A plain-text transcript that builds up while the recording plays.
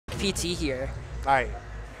PT here. All right.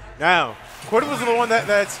 Now, Quidd was the one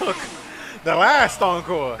that took the last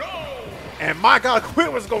encore. And my God,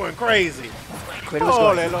 Quidd was going crazy. Quidd was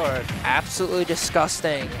going absolutely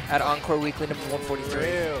disgusting at Encore Weekly number 143.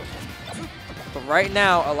 Real. But right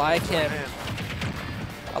now, Eliakim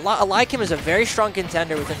is a very strong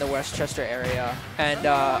contender within the Westchester area, and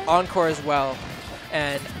Encore as well.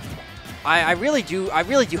 And I really do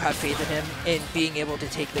have faith in him in being able to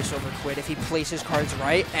take this over Quidd if he plays his cards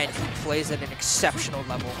right and he plays at an exceptional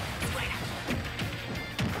level.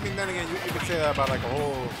 I mean, then again, you could say that about like a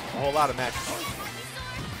whole lot of matches.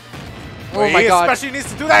 Oh my God! Especially needs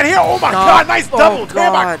to do that here. Oh my God! Nice double clear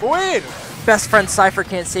by Quidd. Best friend Cypher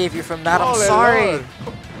can't save you from that. I'm sorry. Lord.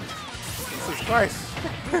 Jesus Christ!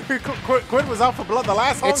 Quidd was out for blood the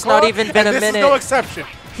last encore. It's not even been a minute. This is no exception.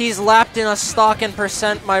 He's lapped in a stock and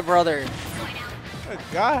percent, my brother. Good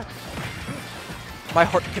God. My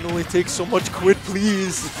heart can only take so much, Quidd,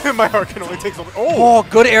 please. My heart can only take so much. Oh,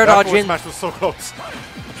 good air dodge in. That match was so close.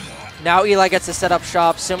 Now Eli gets to set up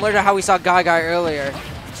shop, similar to how we saw Guy earlier.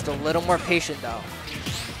 Just a little more patient, though.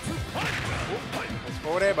 It's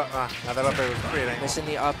forward air, but now that up air was great angle. Missing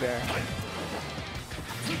the up air.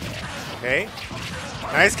 Okay.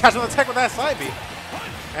 Nice catch on the tech with that side B.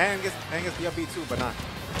 And gets the up B too, but not.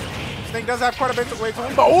 Snake does have quite a bit to wait to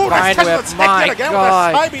him. Oh, nice catch on the tech yet again with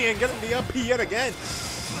that side B and getting the up B yet again.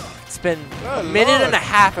 It's been a minute and a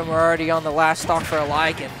half and we're already on the last stock for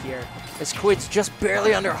Eliakim here. As Quidd's just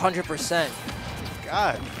barely under 100%.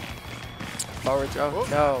 God. Forward throw.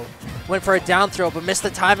 No. Went for a down throw, but missed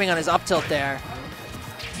the timing on his up tilt there.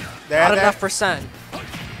 Not enough percent.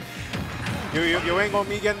 You ain't gonna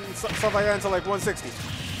be getting stuff like that until like 160.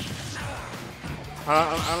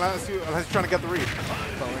 Unless you're trying to get the read.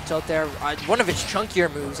 Forward tilt there. One of his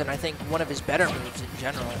chunkier moves, and I think one of his better moves in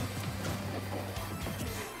general.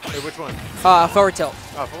 Hey, which one? Forward tilt.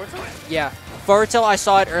 Oh, forward tilt? Yeah. Forward tilt, I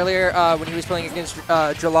saw it earlier when he was playing against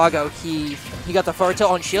Dralago. He got the forward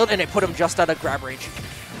tilt on shield, and it put him just out of grab range,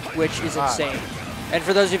 which is insane. And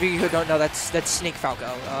for those of you who don't know, that's Snake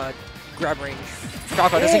Falco. Grab range.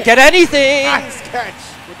 Falco doesn't get anything! Nice catch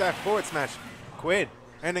with that forward smash. Quidd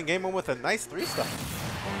ending game one with a nice 3-star.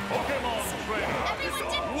 Oh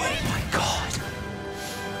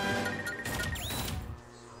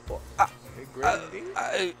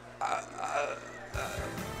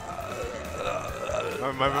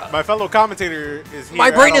my God. My fellow commentator is here.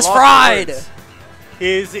 My brain is fried!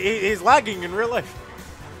 He's lagging in real life.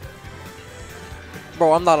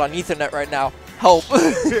 Bro, I'm not on Ethernet right now. Help.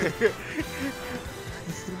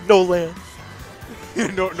 No land.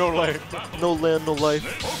 no land. No land, no life.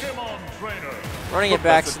 Running it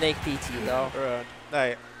back, Snake PT though.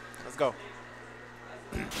 Alright, let's go.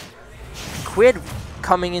 Quidd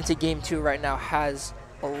coming into game 2 right now has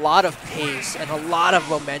a lot of pace and a lot of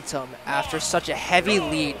momentum after such a heavy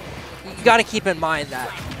lead. You got to keep in mind that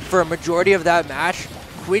for a majority of that match,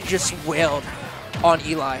 Quidd just wailed on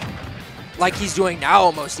Eli. Like he's doing now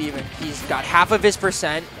almost even. He's got half of his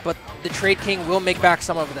percent, but the Trade King will make back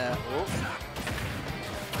some of that.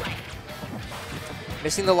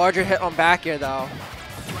 Missing the larger hit on back air though.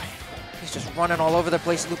 He's just running all over the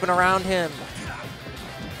place, looping around him.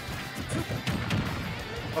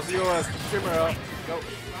 Also, you streamer, go.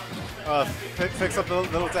 Fix up the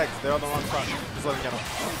little text. They're on the wrong spot. Just let them get them.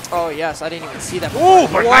 Oh yes, I didn't even see that. Ooh,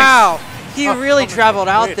 wow, nice. He really traveled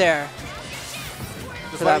out great. There.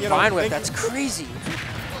 Just For that vine whip, that's crazy.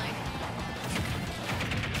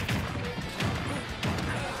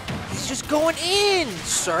 He's just going in.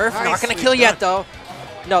 Surf, not gonna kill yet though.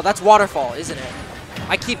 No, that's waterfall, isn't it?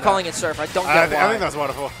 I keep calling it surf. I don't get why. I think that's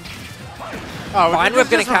waterfall. Oh, vine whip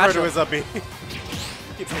gonna catch him.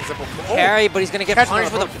 Carry, but he's gonna get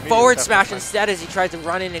punished with a forward smash instead as he tries to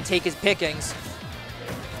run in and take his pickings.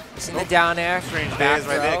 Missing the down air. Strange days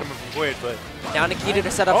right there coming from Quidd, but now Nikita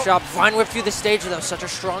to set up shop. Vine whip through the stage though. Such a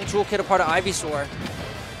strong toolkit a part of Ivysaur.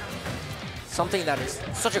 Something that is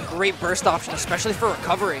such a great burst option, especially for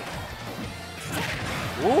recovery.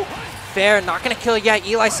 Ooh, fair, not gonna kill yet.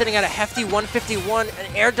 Eli sitting at a hefty 151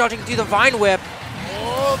 and air dodging through the vine whip.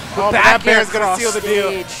 That bear is going to seal the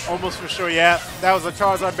deal. Almost for sure, yeah. That was a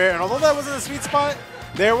Charizard bear. And although that wasn't a sweet spot,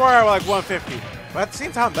 they were like 150. But at the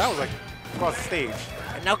same time, that was like across the stage.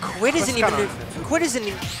 And now Quidd is in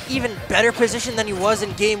an even better position than he was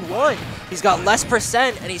in game 1. He's got less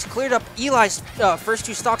percent, and he's cleared up Eli's first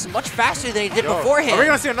 2 stocks much faster than he did beforehand. Are we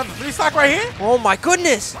going to see another 3-stock right here? Oh my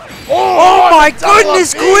goodness. Oh my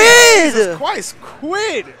goodness, Quidd! Jesus Christ,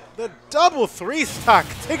 Quidd! The double 3-stock,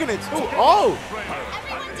 taking it 2-0.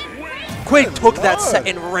 Quidd took that set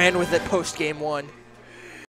and ran with it post game 1.